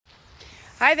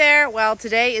Hi there. Well,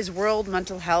 today is World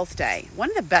Mental Health Day. One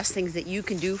of the best things that you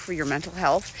can do for your mental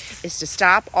health is to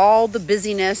stop all the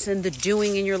busyness and the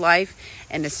doing in your life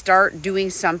and to start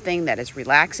doing something that is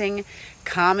relaxing,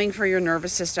 calming for your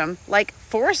nervous system, like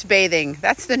forest bathing.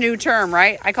 That's the new term,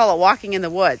 right? I call it walking in the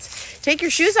woods. Take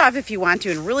your shoes off if you want to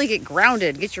and really get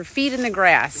grounded. Get your feet in the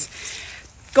grass.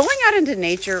 Going out into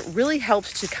nature really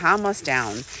helps to calm us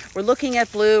down. We're looking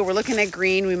at blue, we're looking at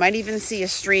green, we might even see a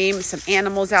stream, some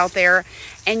animals out there,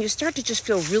 and you start to just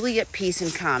feel really at peace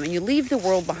and calm, and you leave the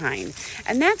world behind.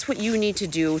 And that's what you need to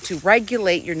do to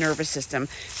regulate your nervous system,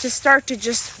 to start to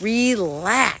just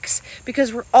relax,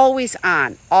 because we're always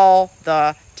on all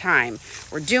the time.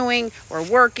 We're doing, we're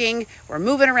working, we're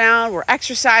moving around, we're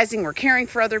exercising, we're caring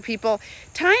for other people.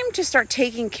 Time to start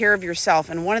taking care of yourself,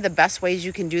 and one of the best ways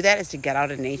you can do that is to get out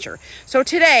in nature. So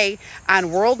today,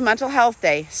 on World Mental Health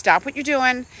Day, stop what you're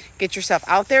doing, get yourself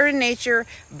out there in nature,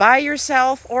 by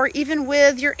yourself, or even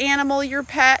with your animal, your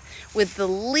pet, with the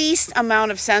least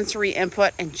amount of sensory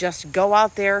input, and just go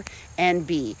out there and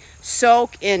be.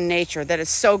 Soak in nature. That is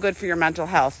so good for your mental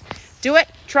health. Do it,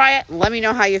 try it, let me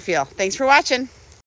know how you feel. Thanks for watching.